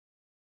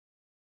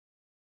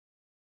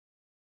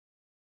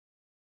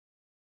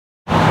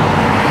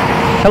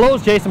Hello,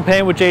 it's Jason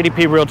Payne with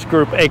JDP Realty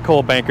Group, a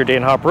Coldwell Banker,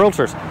 Dan Harper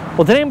Realtors.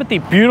 Well, today I'm at the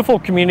beautiful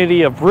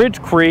community of Ridge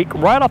Creek,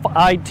 right off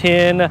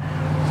I-10,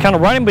 kind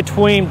of right in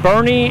between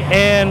Boerne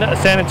and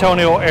San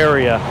Antonio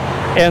area.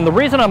 And the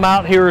reason I'm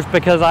out here is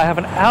because I have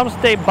an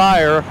out-of-state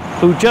buyer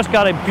who just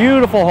got a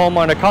beautiful home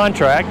under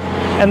contract,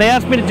 and they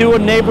asked me to do a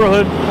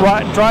neighborhood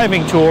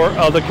driving tour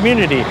of the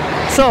community.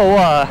 So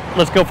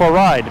let's go for a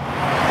ride,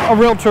 a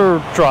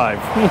realtor drive.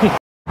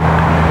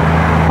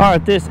 All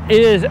right, this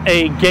is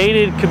a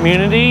gated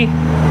community.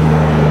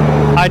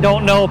 I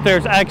don't know if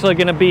there's actually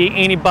going to be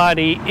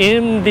anybody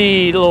in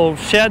the little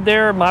shed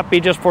there. It might be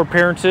just for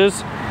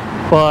appearances,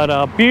 but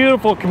a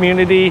beautiful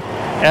community.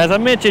 As I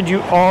mentioned,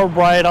 you are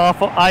right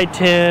off of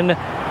I-10,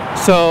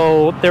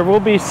 so there will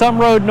be some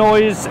road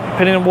noise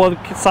depending on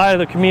what side of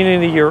the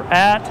community you're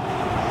at,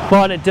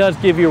 but it does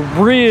give you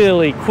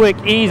really quick,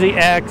 easy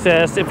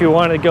access if you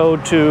want to go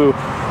to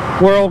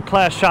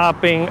world-class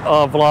shopping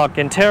of La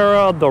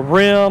Cantera, the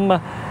Rim.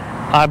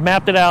 I've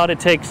mapped it out. It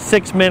takes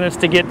 6 minutes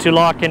to get to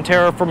La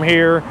Cantera from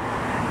here,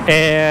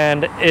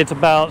 and it's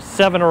about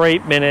 7 or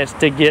 8 minutes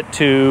to get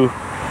to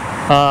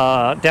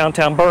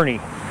downtown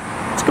Boerne.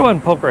 Let's go ahead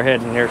and poke our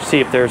head in here,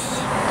 see if there's,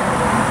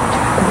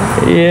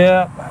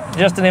 yeah,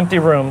 just an empty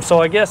room.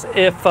 So I guess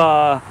if,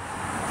 there's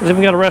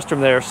even got a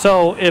restroom there.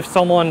 So if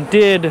someone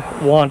did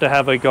want to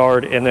have a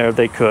guard in there,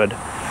 they could.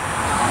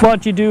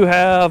 But you do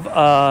have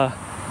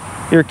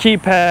your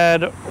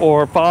keypad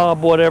or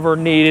fob, whatever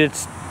needed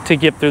to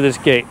get through this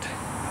gate.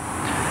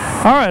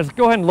 All right, let's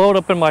go ahead and load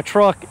up in my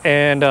truck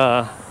and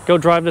go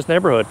drive this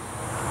neighborhood.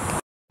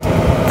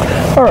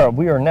 All right,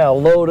 we are now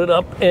loaded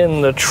up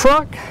in the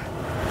truck.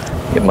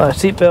 Get my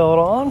seatbelt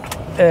on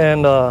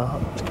and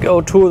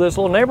go tour this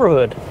little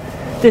neighborhood.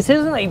 This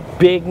isn't a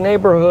big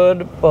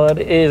neighborhood, but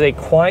it is a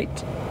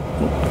quite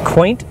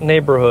quaint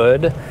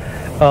neighborhood.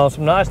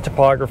 Some nice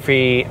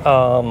topography.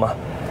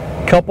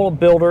 Couple of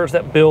builders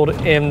that build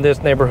in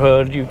this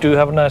neighborhood. You do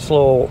have a nice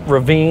little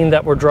ravine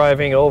that we're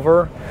driving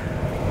over.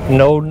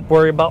 No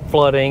worry about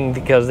flooding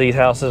because these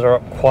houses are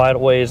quite a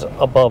ways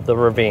above the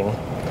ravine.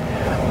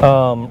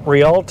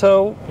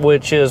 Rialto,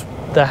 which is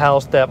the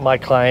house that my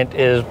client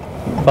is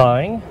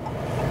buying,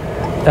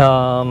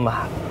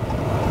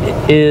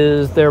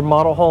 is their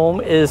model home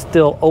is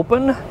still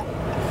open,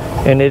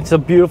 and it's a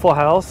beautiful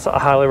house. I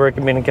highly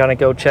recommend kind of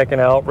go check it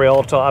out.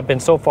 Rialto, I've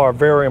been so far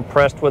very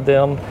impressed with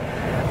them.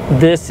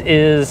 This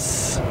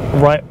is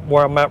right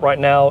where I'm at right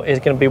now is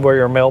going to be where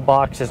your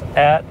mailbox is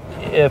at.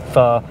 If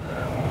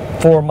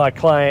for my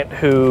client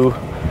who,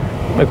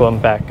 let me go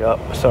and back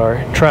up,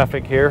 sorry,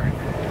 traffic here,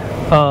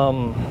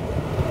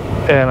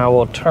 and I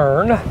will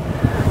turn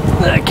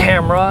the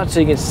camera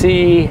so you can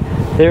see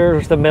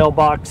there's the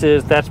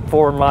mailboxes. That's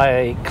for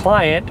my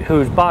client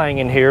who's buying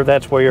in here.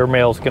 That's where your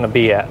mail's going to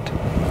be at.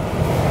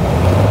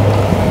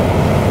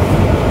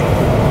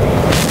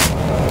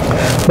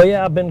 But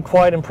yeah, I've been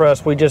quite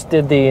impressed. We just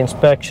did the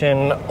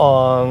inspection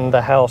on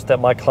the house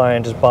that my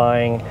client is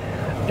buying,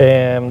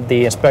 and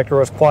the inspector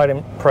was quite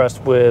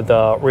impressed with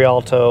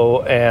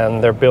Rialto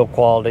and their build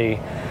quality.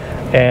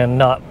 And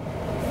not,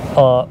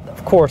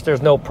 of course,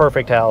 there's no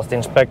perfect house. The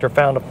inspector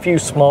found a few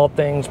small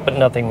things, but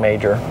nothing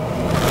major.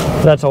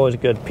 That's always a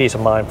good peace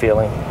of mind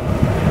feeling.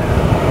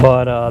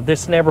 But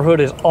this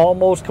neighborhood is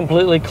almost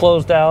completely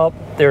closed out.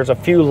 There's a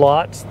few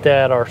lots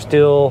that are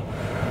still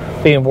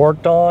being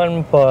worked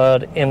on,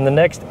 but in the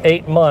next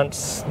 8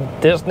 months,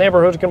 this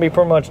neighborhood is going to be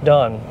pretty much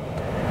done.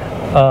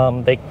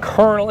 They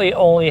currently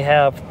only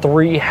have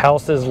 3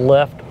 houses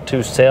left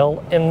to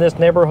sell in this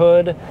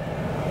neighborhood,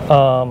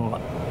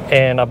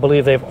 and I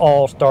believe they've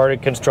all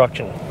started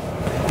construction.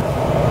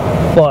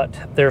 But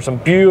there's some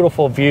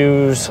beautiful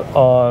views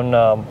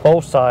on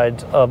both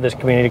sides of this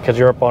community because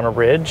you're up on a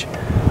ridge.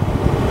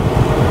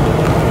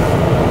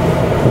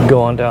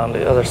 Going down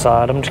the other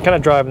side. I'm just kind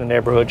of driving the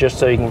neighborhood just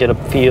so you can get a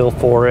feel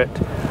for it.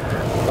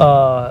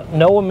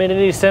 No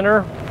amenity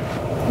center,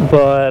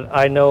 but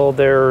I know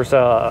there's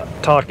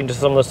talking to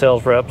some of the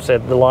sales reps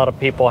that a lot of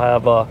people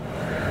have a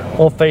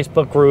little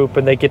Facebook group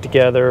and they get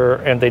together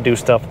and they do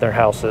stuff in their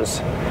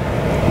houses.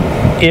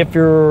 If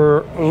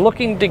you're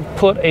looking to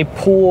put a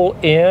pool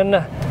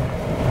in,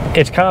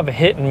 it's kind of a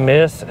hit and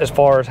miss as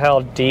far as how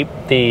deep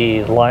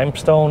the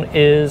limestone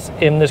is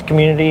in this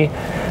community,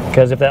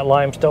 because if that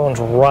limestone's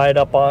right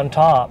up on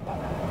top,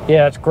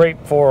 yeah, it's great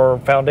for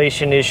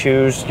foundation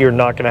issues. You're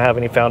not going to have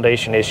any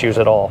foundation issues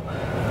at all.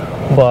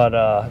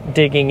 But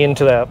digging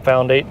into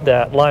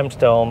that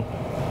limestone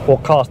will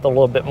cost a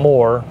little bit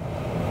more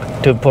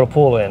to put a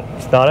pool in.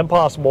 It's not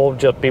impossible,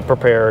 just be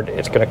prepared.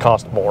 It's going to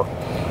cost more.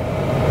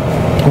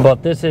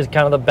 But this is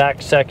kind of the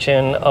back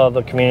section of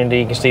the community.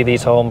 You can see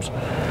these homes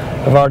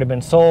have already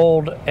been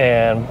sold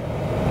and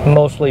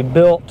mostly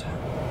built.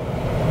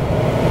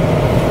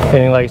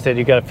 And like I said,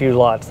 you got a few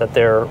lots that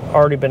they're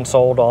already been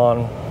sold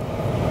on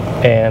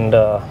and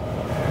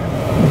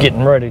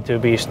getting ready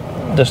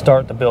to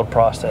start the build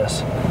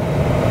process.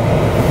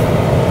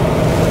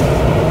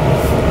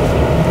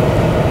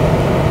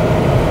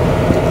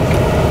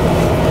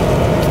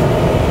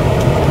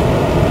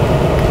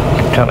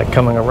 Kind of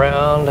coming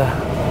around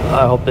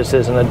I hope this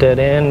isn't a dead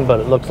end, but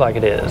it looks like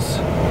it is.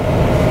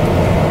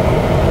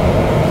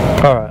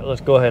 All right,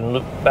 let's go ahead and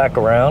loop back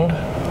around.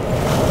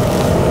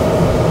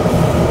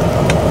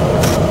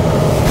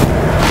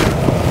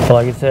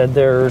 Like I said,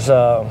 there's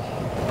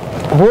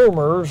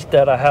rumors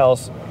that a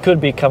house could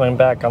be coming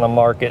back on the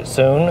market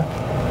soon.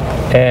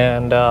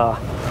 And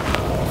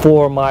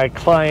for my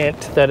client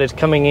that is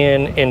coming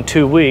in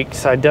 2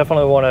 weeks, I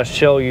definitely want to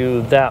show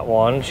you that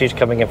one. She's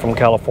coming in from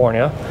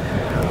California.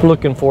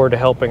 Looking forward to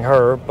helping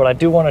her, but I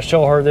do want to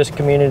show her this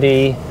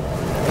community.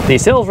 The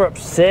sales rep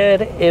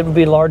said it would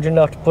be large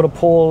enough to put a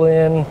pool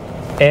in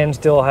and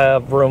still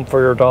have room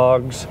for your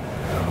dogs,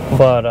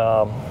 but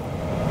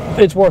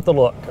it's worth a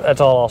look.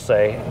 That's all I'll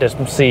say. Just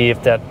see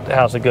if that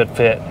house is a good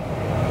fit.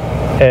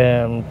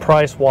 And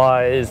price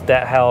wise,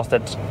 that house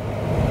that's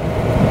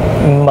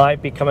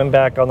might be coming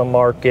back on the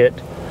market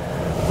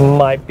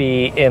might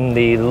be in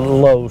the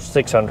low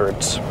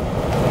 600s.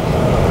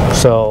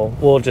 So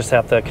we'll just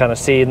have to kind of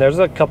see. And there's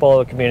a couple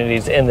other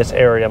communities in this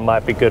area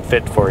might be good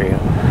fit for you.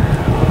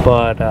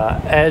 But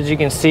as you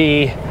can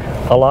see,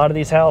 a lot of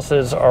these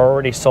houses are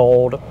already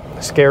sold.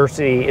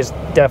 Scarcity is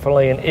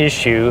definitely an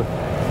issue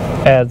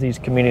as these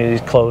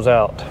communities close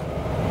out.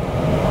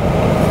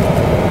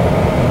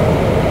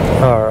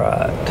 All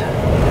right.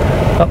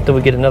 Oh, did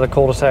we get another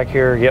cul-de-sac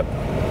here? Yep.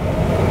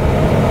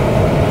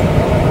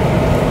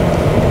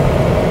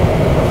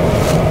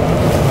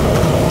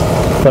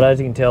 But as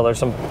you can tell, there's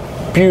some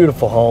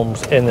beautiful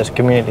homes in this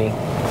community.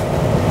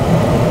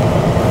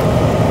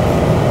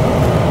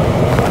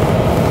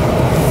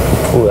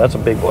 Ooh, that's a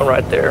big one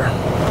right there.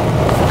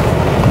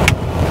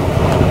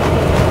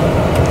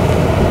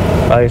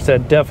 Like I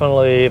said,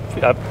 definitely,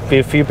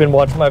 if you've been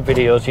watching my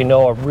videos, you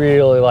know I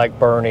really like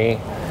Boerne.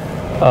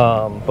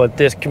 But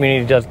this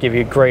community does give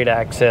you great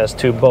access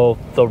to both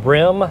the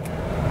Rim,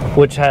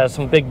 which has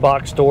some big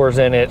box stores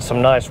in it,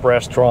 some nice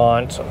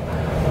restaurants.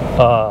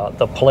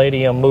 The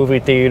Palladium movie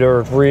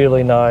theater is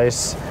really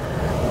nice,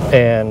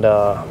 and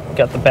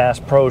got the Bass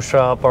Pro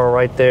Shop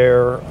right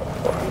there.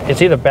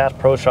 It's either Bass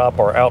Pro Shop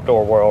or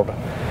Outdoor World,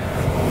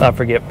 I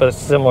forget, but it's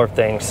similar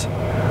things.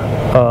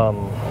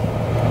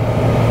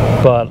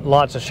 But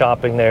lots of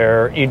shopping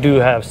there. You do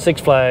have Six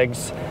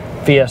Flags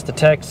Fiesta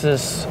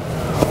Texas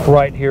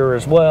right here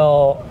as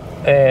well,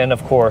 and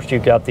of course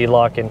you've got the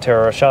La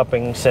Cantera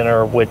Shopping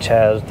Center, which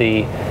has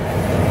the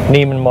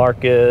Neiman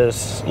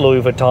Marcus,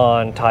 Louis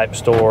Vuitton type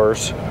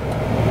stores,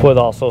 with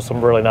also some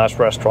really nice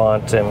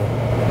restaurants, and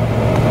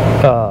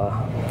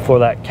for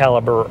that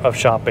caliber of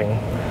shopping.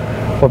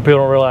 Where people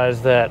don't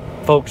realize that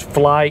folks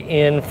fly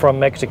in from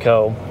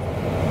Mexico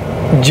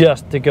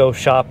just to go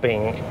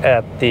shopping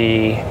at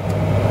the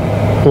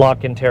La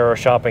Cantera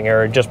shopping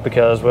area, just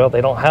because, well,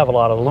 they don't have a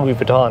lot of Louis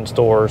Vuitton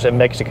stores in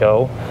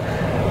Mexico,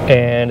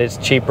 and it's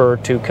cheaper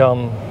to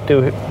come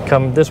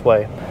this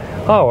way.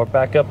 Oh, we're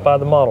back up by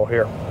the model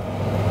here.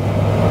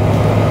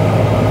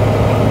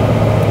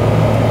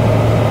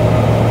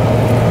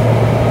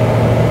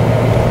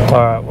 All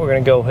right, we're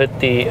gonna go hit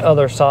the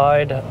other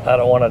side. I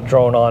don't want to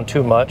drone on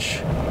too much.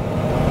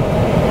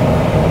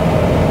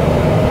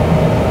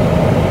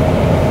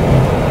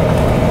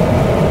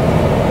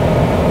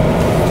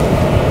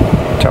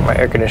 Turn my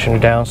air conditioner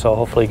down so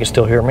hopefully you can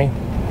still hear me.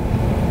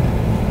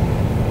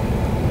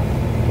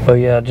 But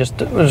yeah,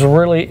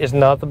 it's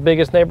not the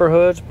biggest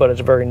neighborhoods, but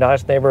it's a very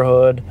nice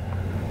neighborhood.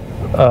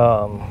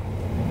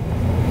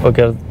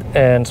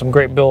 And some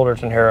great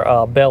builders in here.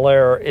 Bel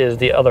Air is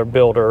the other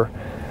builder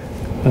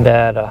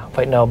that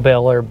right now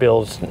Bel Air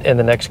builds in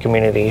the next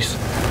communities.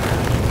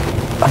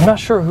 I'm not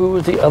sure who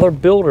the other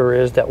builder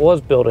is that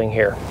was building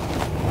here,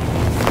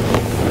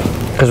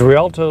 because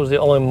Rialto is the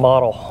only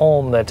model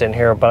home that's in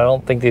here, but I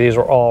don't think that these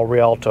are all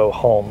Rialto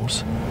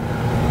homes,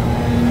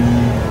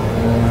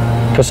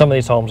 because some of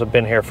these homes have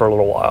been here for a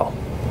little while,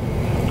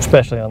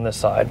 especially on this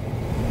side.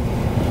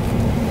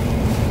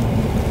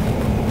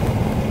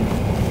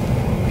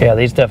 Yeah,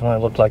 these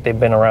definitely look like they've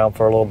been around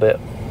for a little bit.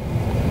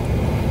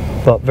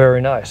 But very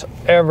nice.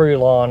 Every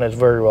lawn is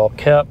very well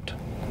kept.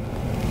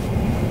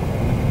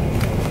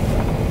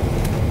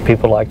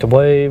 People like to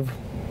wave.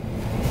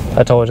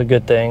 That's always a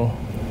good thing.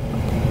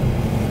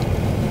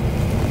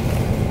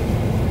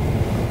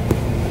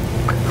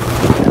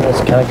 And this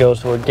kind of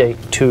goes to a gate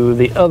to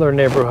the other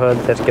neighborhood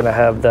that's going to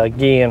have the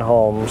Guillen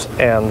homes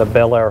and the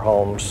Bel Air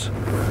homes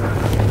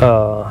in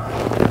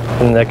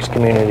the next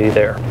community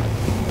there.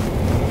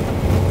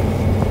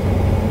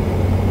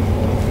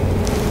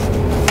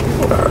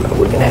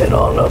 We can head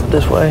on up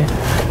this way.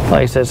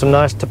 Like I said, some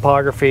nice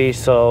topography,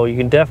 so you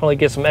can definitely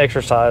get some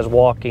exercise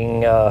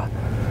walking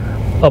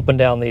up and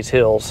down these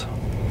hills.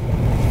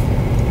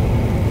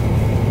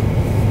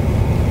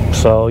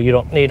 So you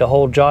don't need a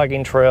whole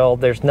jogging trail.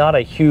 There's not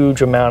a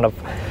huge amount of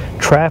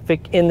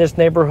traffic in this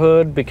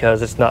neighborhood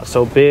because it's not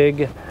so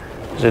big.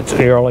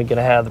 You're only going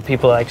to have the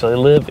people that actually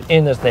live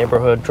in this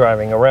neighborhood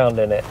driving around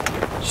in it.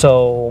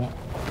 So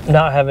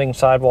not having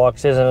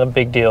sidewalks isn't a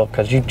big deal,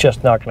 because you're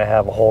just not going to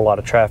have a whole lot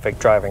of traffic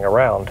driving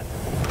around,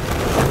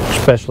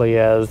 especially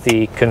as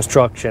the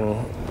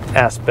construction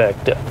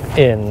aspect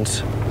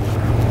ends.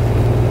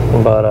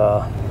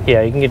 But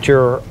yeah, you can get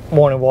your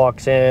morning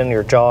walks in,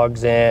 your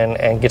jogs in,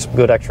 and get some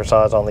good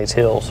exercise on these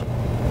hills.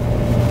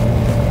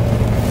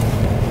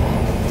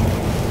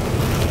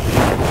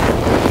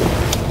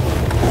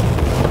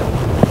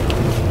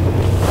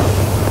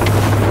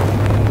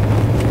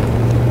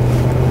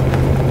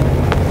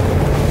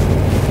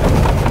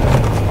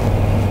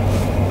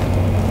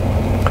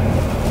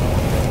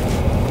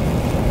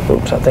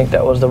 Oops, I think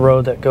that was the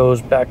road that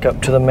goes back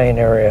up to the main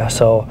area.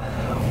 So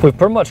we've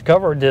pretty much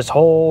covered this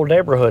whole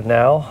neighborhood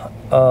now.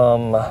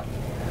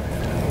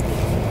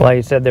 Like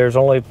I said, there's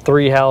only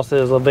 3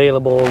 houses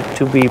available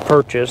to be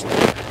purchased,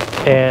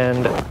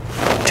 and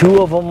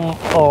 2 of them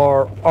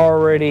are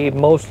already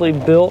mostly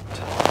built,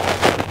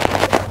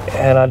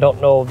 and I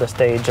don't know the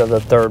stage of the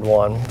 3rd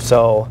one.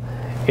 So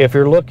if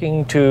you're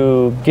looking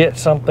to get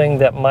something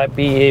that might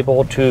be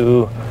able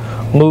to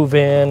move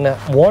in,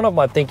 one of them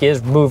I think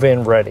is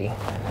move-in ready.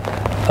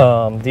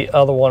 The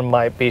other one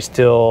might be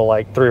still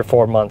like 3 or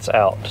 4 months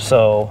out.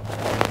 So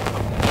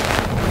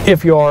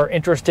if you are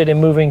interested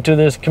in moving to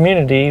this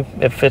community,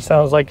 if it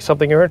sounds like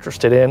something you're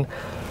interested in,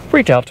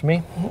 reach out to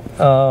me,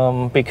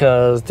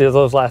 because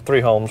those last 3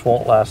 homes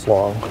won't last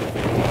long.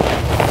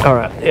 All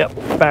right, yep,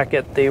 back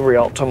at the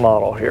Rialto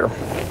model here.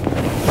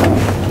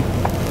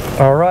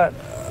 All right,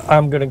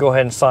 I'm gonna go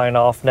ahead and sign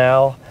off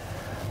now,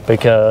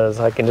 because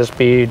I can just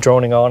be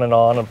droning on and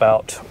on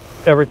about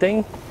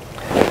everything.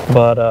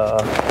 But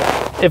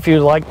if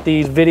you like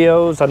these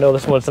videos, I know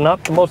this one's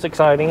not the most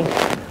exciting,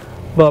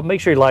 but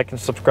make sure you like and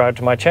subscribe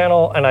to my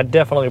channel, and I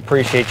definitely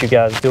appreciate you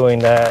guys doing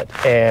that,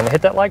 and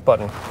hit that like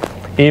button,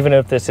 even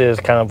if this is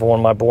kind of one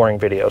of my boring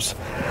videos.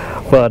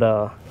 But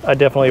I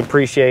definitely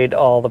appreciate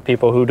all the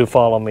people who do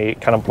follow me.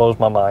 It kind of blows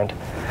my mind.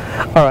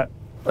 All right,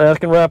 that's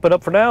gonna wrap it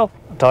up for now.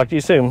 Talk to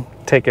you soon.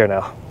 Take care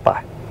now.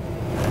 Bye.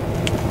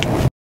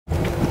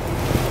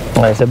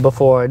 Like I said,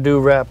 before I do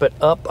wrap it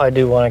up, I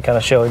do want to kind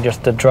of show you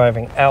just the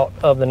driving out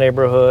of the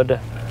neighborhood,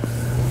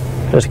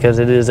 just because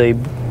it is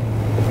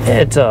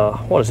it's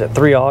what is it,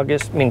 3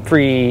 August? I mean,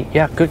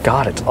 yeah, good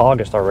God, it's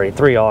August already,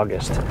 3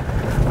 August.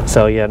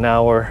 So yeah,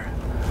 now we're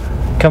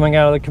coming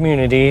out of the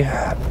community,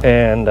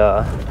 and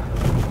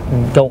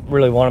don't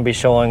really want to be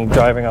showing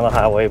driving on the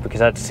highway, because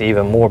that's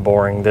even more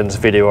boring than this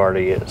video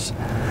already is.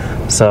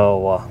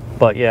 So,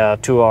 but yeah,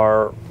 to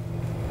our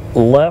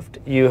left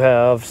you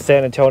have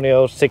San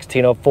Antonio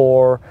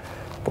 1604,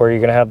 where you're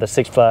going to have the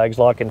Six Flags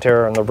Lock and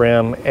Terror on the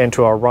rim, and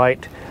to our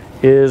right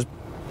is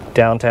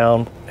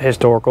downtown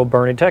historical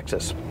Boerne,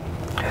 Texas.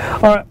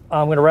 All right,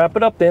 I'm going to wrap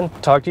it up then.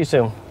 Talk to you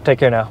soon. Take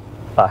care now.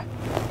 Bye.